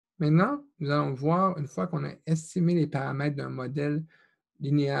Maintenant, nous allons voir, une fois qu'on a estimé les paramètres d'un modèle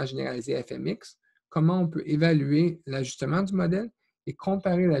linéaire généralisé FMX, comment on peut évaluer l'ajustement du modèle et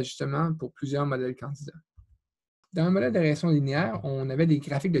comparer l'ajustement pour plusieurs modèles candidats. Dans un modèle de régression linéaire, on avait des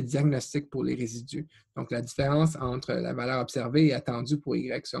graphiques de diagnostic pour les résidus, donc la différence entre la valeur observée et attendue pour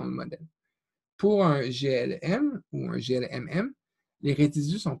Y selon le modèle. Pour un GLM ou un GLMM, les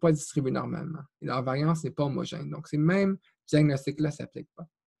résidus ne sont pas distribués normalement et leur variance n'est pas homogène. Donc, ces mêmes diagnostics-là ne s'appliquent pas.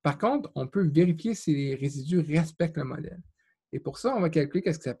 Par contre, on peut vérifier si les résidus respectent le modèle. Et pour ça, on va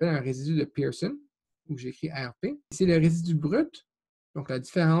calculer ce qui s'appelle un résidu de Pearson, où j'écris RP. C'est le résidu brut, donc la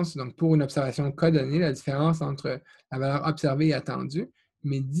différence, donc pour une observation codonnée, la différence entre la valeur observée et attendue,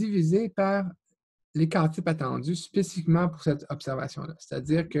 mais divisé par l'écart type attendu spécifiquement pour cette observation-là.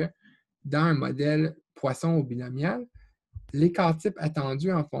 C'est-à-dire que dans un modèle poisson ou binomial, l'écart type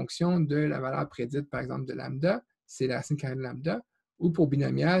attendu en fonction de la valeur prédite, par exemple, de lambda, c'est la racine carrée de lambda, ou pour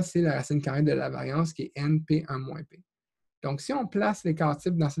binomial, c'est la racine carrée de la variance qui est np1-p. Donc, si on place l'écart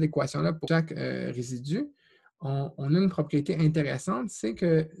type dans cette équation-là pour chaque résidu, on a une propriété intéressante, c'est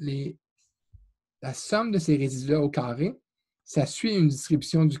que la somme de ces résidus-là au carré, ça suit une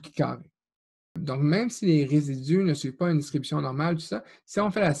distribution du qui carré. Donc, même si les résidus ne suivent pas une distribution normale, tout ça, si on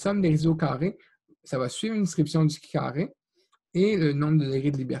fait la somme des résidus au carré, ça va suivre une distribution du qui carré, et le nombre de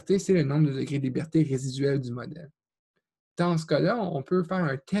degrés de liberté, c'est le nombre de degrés de liberté résiduel du modèle. Dans ce cas-là, on peut faire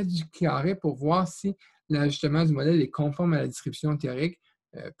un test du qui carré pour voir si l'ajustement du modèle est conforme à la distribution théorique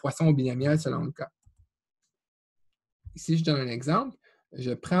poisson ou binomial selon le cas. Ici, je donne un exemple.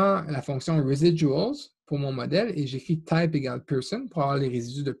 Je prends la fonction residuals pour mon modèle et j'écris type égale Pearson pour avoir les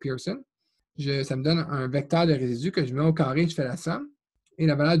résidus de Pearson. Ça me donne un vecteur de résidus que je mets au carré, je fais la somme. Et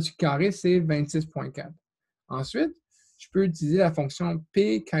la valeur du carré, c'est 26,4. Ensuite, je peux utiliser la fonction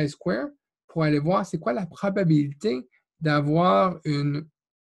p chi-square pour aller voir c'est quoi la probabilité d'avoir une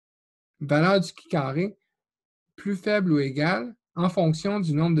valeur du qui carré plus faible ou égale en fonction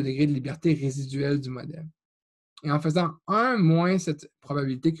du nombre de degrés de liberté résiduelle du modèle. Et en faisant 1 moins cette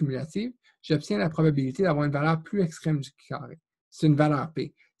probabilité cumulative, j'obtiens la probabilité d'avoir une valeur plus extrême du qui carré. C'est une valeur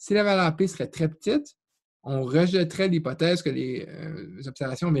P. Si la valeur P serait très petite, on rejetterait l'hypothèse que les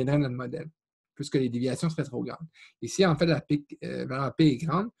observations viendraient de notre modèle, puisque les déviations seraient trop grandes. Ici, en fait, la valeur P est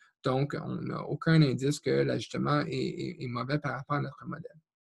grande, donc on n'a aucun indice que l'ajustement est mauvais par rapport à notre modèle.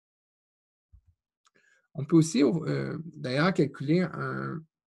 On peut aussi, d'ailleurs, calculer un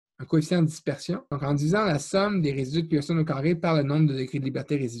coefficient de dispersion. Donc, en divisant la somme des résidus de Pearson au carré par le nombre de degrés de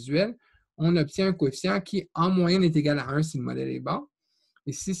liberté résiduelle, on obtient un coefficient qui, en moyenne, est égal à 1 si le modèle est bon.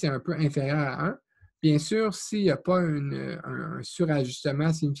 Ici, c'est un peu inférieur à 1. Bien sûr, s'il n'y a pas un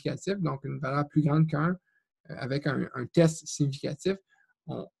surajustement significatif, donc une valeur plus grande qu'1 avec un test significatif,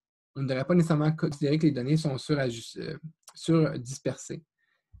 on ne devrait pas nécessairement considérer que les données sont surdispersées.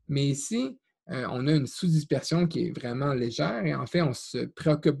 Mais ici, on a une sous-dispersion qui est vraiment légère et en fait, on ne se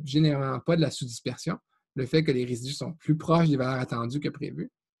préoccupe généralement pas de la sous-dispersion, le fait que les résidus sont plus proches des valeurs attendues que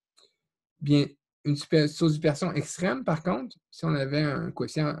prévu. Bien, une sous-dispersion extrême, par contre, si on avait un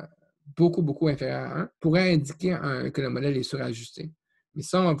coefficient beaucoup inférieur à 1, pourrait indiquer que le modèle est surajusté. Mais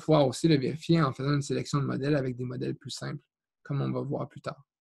ça, on va pouvoir aussi le vérifier en faisant une sélection de modèles avec des modèles plus simples, comme on va voir plus tard.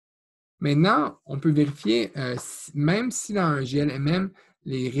 Maintenant, on peut vérifier, même si dans un GLMM,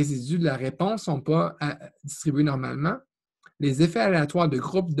 les résidus de la réponse ne sont pas distribués normalement, les effets aléatoires de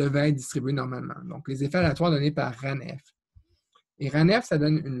groupe devaient être distribués normalement. Donc, les effets aléatoires donnés par RANF. Et RANF, ça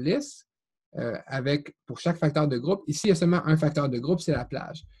donne une liste avec, pour chaque facteur de groupe. Ici, il y a seulement un facteur de groupe, c'est la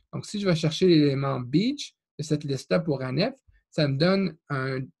plage. Donc, si je vais chercher l'élément beach de cette liste-là pour RANF, ça me donne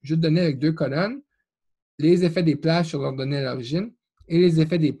un jeu de données avec 2 colonnes, les effets des plages sur leurs données à l'origine et les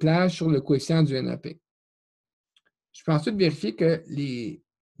effets des plages sur le coefficient du NAP. Je peux ensuite vérifier que les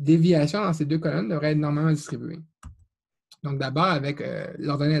déviations dans ces 2 colonnes devraient être normalement distribuées. Donc, d'abord, avec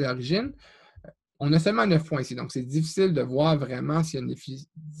l'ordonnée à l'origine, on a seulement 9 points ici. Donc, c'est difficile de voir vraiment s'il y a une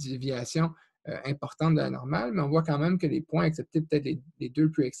déviation importante de la normale, mais on voit quand même que les points, excepté peut-être les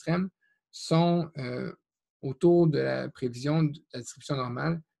 2 plus extrêmes, sont autour de la prévision de la distribution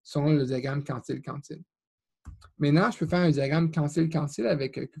normale selon le diagramme quantile-quantile. Maintenant, je peux faire un diagramme quantile-quantile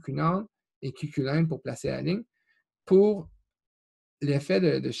avec QQ-norm et QQ-line pour placer la ligne pour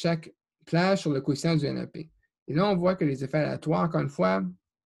l'effet de chaque plage sur le coefficient du NAP. Et là, on voit que les effets aléatoires, encore une fois,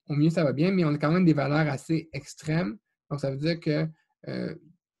 au mieux, ça va bien, mais on a quand même des valeurs assez extrêmes. Donc, ça veut dire qu'ils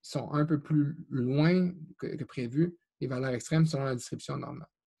sont un peu plus loin que prévu, les valeurs extrêmes selon la distribution normale.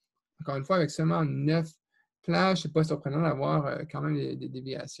 Encore une fois, avec seulement 9 plages, ce n'est pas surprenant d'avoir quand même des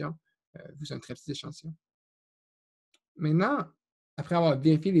déviations, vu que c'est un très petit échantillon. Maintenant, après avoir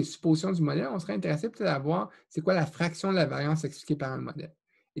vérifié les suppositions du modèle, on serait intéressé peut-être à voir c'est quoi la fraction de la variance expliquée par un modèle.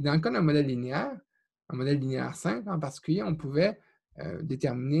 Et dans le cas d'un modèle linéaire simple en particulier, on pouvait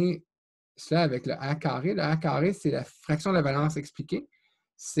déterminer cela avec le A carré. Le A carré, c'est la fraction de la valence expliquée.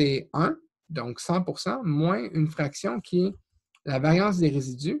 C'est 1, donc 100%, moins une fraction qui est la variance des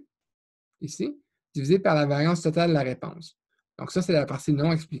résidus, ici, divisé par la variance totale de la réponse. Donc ça, c'est la partie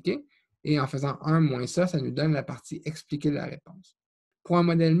non expliquée. Et en faisant 1 moins ça, ça nous donne la partie expliquée de la réponse. Pour un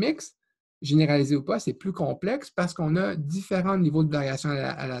modèle mixte, généralisé ou pas, c'est plus complexe parce qu'on a différents niveaux de variation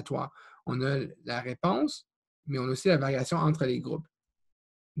aléatoire. On a la réponse, mais on a aussi la variation entre les groupes.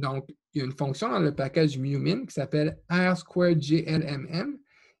 Donc, il y a une fonction dans le package mu-min qui s'appelle R²GLMM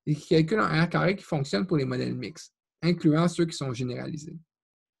et qui calcule un R carré qui fonctionne pour les modèles mixtes, incluant ceux qui sont généralisés.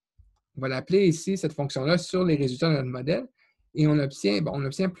 On va l'appeler ici, cette fonction-là, sur les résultats de notre modèle et on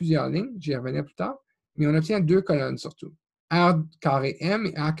obtient plusieurs lignes, j'y reviendrai plus tard, mais on obtient 2 colonnes surtout, R carré M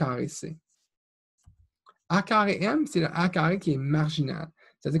et R carré C. A carré M, c'est le A carré qui est marginal,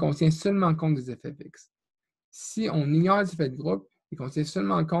 c'est-à-dire qu'on tient seulement compte des effets fixes. Si on ignore les effets de groupe et qu'on tient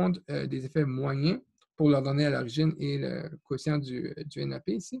seulement compte des effets moyens pour leur donner à l'origine et le quotient du NAP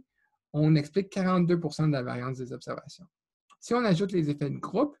ici, on explique 42% de la variance des observations. Si on ajoute les effets de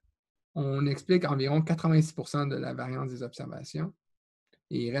groupe, on explique environ 86% de la variance des observations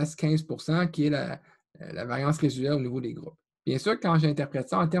et il reste 15% qui est la variance résiduelle au niveau des groupes. Bien sûr, quand j'interprète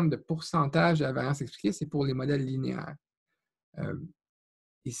ça en termes de pourcentage de la variance expliquée, c'est pour les modèles linéaires.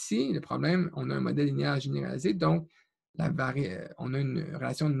 Ici, le problème, on a un modèle linéaire généralisé, donc on a une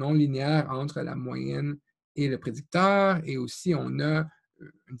relation non linéaire entre la moyenne et le prédicteur, et aussi on a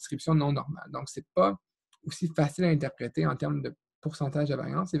une distribution non normale. Donc, ce n'est pas aussi facile à interpréter en termes de pourcentage de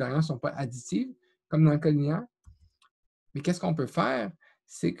variance. Les variances ne sont pas additives, comme dans le cas linéaire. Mais qu'est-ce qu'on peut faire?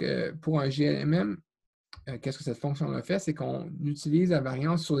 C'est que pour un GLMM, qu'est-ce que cette fonction-là fait? C'est qu'on utilise la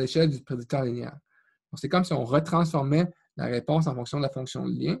variance sur l'échelle du prédicteur linéaire. Donc, c'est comme si on retransformait la réponse en fonction de la fonction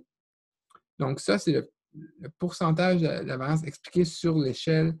de lien. Donc, ça, c'est le pourcentage de la variance expliquée sur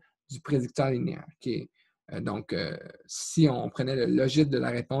l'échelle du prédicteur linéaire, qui est si on prenait le logit de la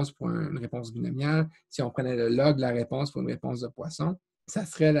réponse pour une réponse binomiale, si on prenait le log de la réponse pour une réponse de Poisson, ça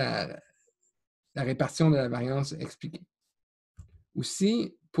serait la répartition de la variance expliquée.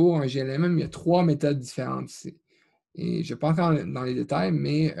 Aussi, pour un GLMM, il y a 3 méthodes différentes ici. Et je ne vais pas entrer dans les détails,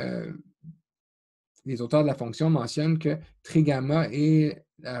 mais les auteurs de la fonction mentionnent que trigamma est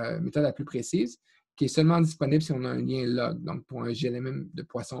la méthode la plus précise, qui est seulement disponible si on a un lien log, donc pour un GLMM de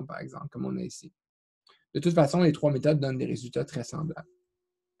Poisson, par exemple, comme on a ici. De toute façon, les 3 méthodes donnent des résultats très semblables.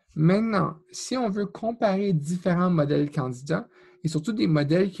 Maintenant, si on veut comparer différents modèles candidats, et surtout des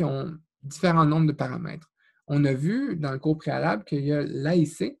modèles qui ont différents nombres de paramètres, on a vu dans le cours préalable qu'il y a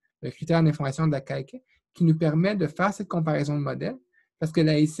l'AIC, le critère d'information d'Akaike, qui nous permet de faire cette comparaison de modèles, parce que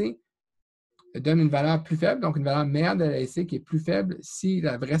l'AIC donne une valeur plus faible, donc une valeur meilleure de l'AIC qui est plus faible si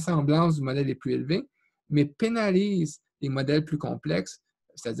la vraisemblance du modèle est plus élevée, mais pénalise les modèles plus complexes,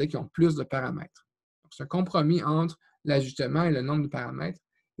 c'est-à-dire qui ont plus de paramètres. C'est un compromis entre l'ajustement et le nombre de paramètres.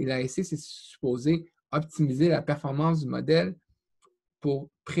 Et l'AIC, c'est supposé optimiser la performance du modèle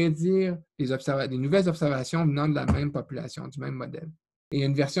pour prédire des nouvelles observations venant de la même population, du même modèle. Et il y a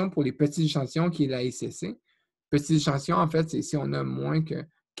une version pour les petits échantillons qui est l'AICC. Petits échantillons, en fait, c'est si on a moins que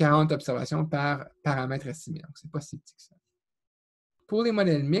 40 observations par paramètre estimé. Donc, ce n'est pas si petit que ça. Pour les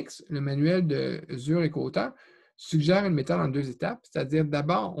modèles mixtes, le manuel de Zur et co-auteurs suggère une méthode en 2 étapes, c'est-à-dire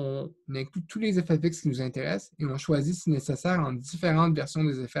d'abord, on inclut tous les effets fixes qui nous intéressent et on choisit si nécessaire en différentes versions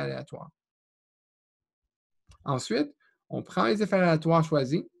des effets aléatoires. Ensuite, on prend les effets aléatoires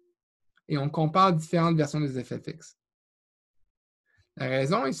choisis et on compare différentes versions des effets fixes. La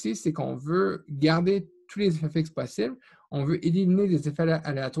raison ici, c'est qu'on veut garder tous les effets fixes possibles. On veut éliminer des effets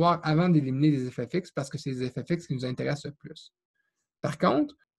aléatoires avant d'éliminer des effets fixes parce que c'est les effets fixes qui nous intéressent le plus. Par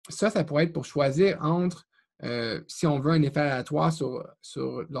contre, ça pourrait être pour choisir entre si on veut un effet aléatoire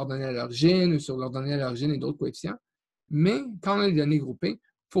sur l'ordonnée à l'origine ou sur l'ordonnée à l'origine et d'autres coefficients. Mais quand on a les données groupées,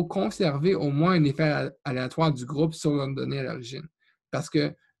 il faut conserver au moins un effet aléatoire du groupe sur l'ordonnée à l'origine. Parce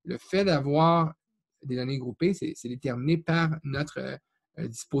que le fait d'avoir des données groupées, c'est déterminé par notre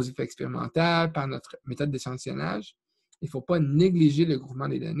dispositif expérimental, par notre méthode d'échantillonnage. Il ne faut pas négliger le groupement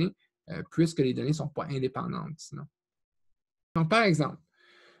des données puisque les données ne sont pas indépendantes sinon. Donc, par exemple,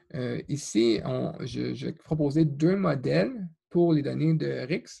 ici, je vais proposer 2 modèles pour les données de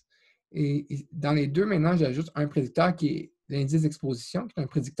RIX. Et dans les 2, maintenant, j'ajoute un prédicteur qui est l'indice d'exposition, qui est un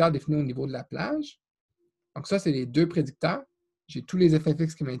prédicteur défini au niveau de la plage. Donc, ça, c'est les 2 prédicteurs. J'ai tous les effets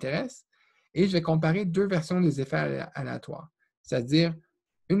fixes qui m'intéressent. Et je vais comparer 2 versions des effets aléatoires. C'est-à-dire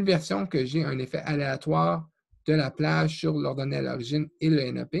une version que j'ai un effet aléatoire de la plage sur l'ordonnée à l'origine et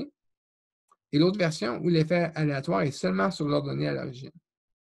le NAP. Et l'autre version où l'effet aléatoire est seulement sur l'ordonnée à l'origine.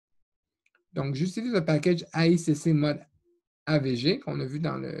 Donc, j'utilise le package AICC mode AVG qu'on a vu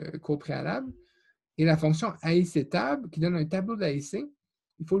dans le cours préalable et la fonction AICTab qui donne un tableau d'AIC.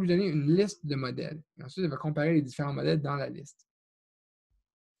 Il faut lui donner une liste de modèles. Et ensuite, il va comparer les différents modèles dans la liste.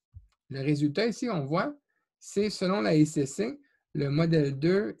 Le résultat ici, on voit, c'est selon la ICC, le modèle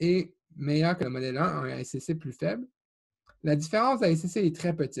 2 est meilleur que le modèle 1, un AICC plus faible. La différence d'AICC est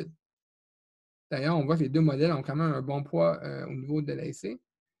très petite. D'ailleurs, on voit que les deux modèles ont quand même un bon poids au niveau de l'AIC,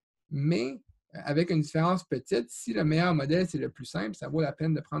 mais avec une différence petite, si le meilleur modèle, c'est le plus simple, ça vaut la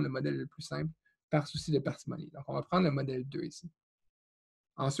peine de prendre le modèle le plus simple par souci de parcimonie. Donc, on va prendre le modèle 2 ici.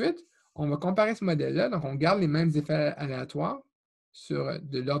 Ensuite, on va comparer ce modèle-là. Donc, on garde les mêmes effets aléatoires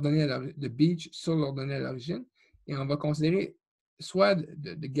de l'ordonnée de Beach sur l'ordonnée à l'origine et on va considérer soit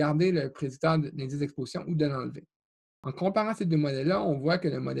de garder le prédicteur d'indice d'exposition ou de l'enlever. En comparant ces deux modèles-là, on voit que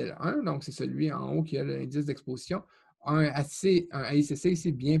le modèle 1, donc c'est celui en haut qui a l'indice d'exposition, a un AICC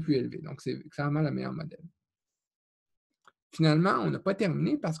ici bien plus élevé. Donc, c'est clairement le meilleur modèle. Finalement, on n'a pas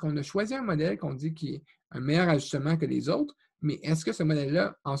terminé parce qu'on a choisi un modèle qu'on dit qui est un meilleur ajustement que les autres, mais est-ce que ce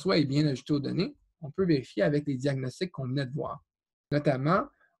modèle-là, en soi, est bien ajusté aux données? On peut vérifier avec les diagnostics qu'on venait de voir. Notamment,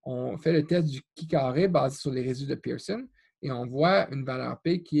 on fait le test du chi-carré basé sur les résidus de Pearson et on voit une valeur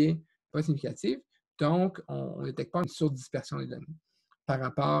P qui n'est pas significative, donc on ne détecte pas une surdispersion des données par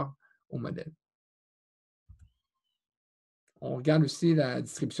rapport au modèle. On regarde aussi la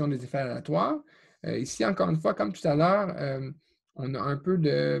distribution des effets aléatoires. Ici, encore une fois, comme tout à l'heure, on a un peu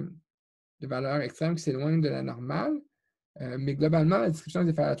de valeurs extrêmes qui s'éloignent de la normale, mais globalement, la distribution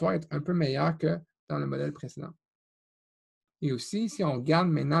des effets aléatoires est un peu meilleure que dans le modèle précédent. Et aussi, si on regarde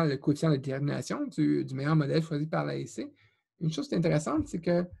maintenant le coefficient de détermination du meilleur modèle choisi par l'AIC, une chose qui est intéressante, c'est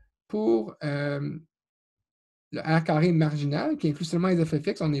que pour le R carré marginal, qui inclut seulement les effets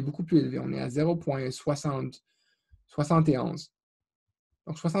fixes, on est beaucoup plus élevé. On est à 0,71.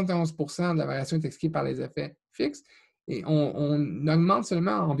 Donc, 71 de la variation est expliquée par les effets fixes et on augmente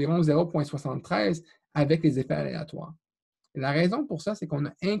seulement environ 0,73 avec les effets aléatoires. Et la raison pour ça, c'est qu'on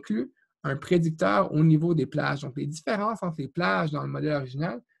a inclus un prédicteur au niveau des plages. Donc, les différences entre les plages dans le modèle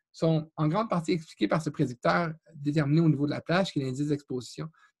original sont en grande partie expliquées par ce prédicteur déterminé au niveau de la plage, qui est l'indice d'exposition.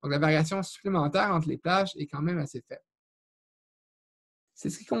 Donc, la variation supplémentaire entre les plages est quand même assez faible. C'est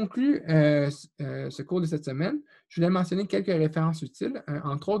ce qui conclut ce cours de cette semaine. Je voulais mentionner quelques références utiles,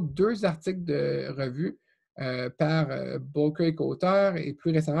 entre autres 2 articles de revue par Bolker et co-auteur et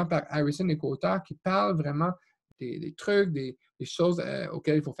plus récemment par Harrison et co-auteur qui parlent vraiment des trucs, des choses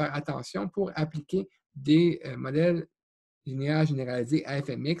auxquelles il faut faire attention pour appliquer des modèles linéaires généralisés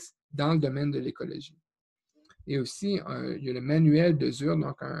AFMX dans le domaine de l'écologie. Et aussi, il y a le manuel de ZUR,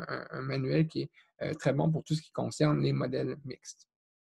 donc un manuel qui est très bon pour tout ce qui concerne les modèles mixtes.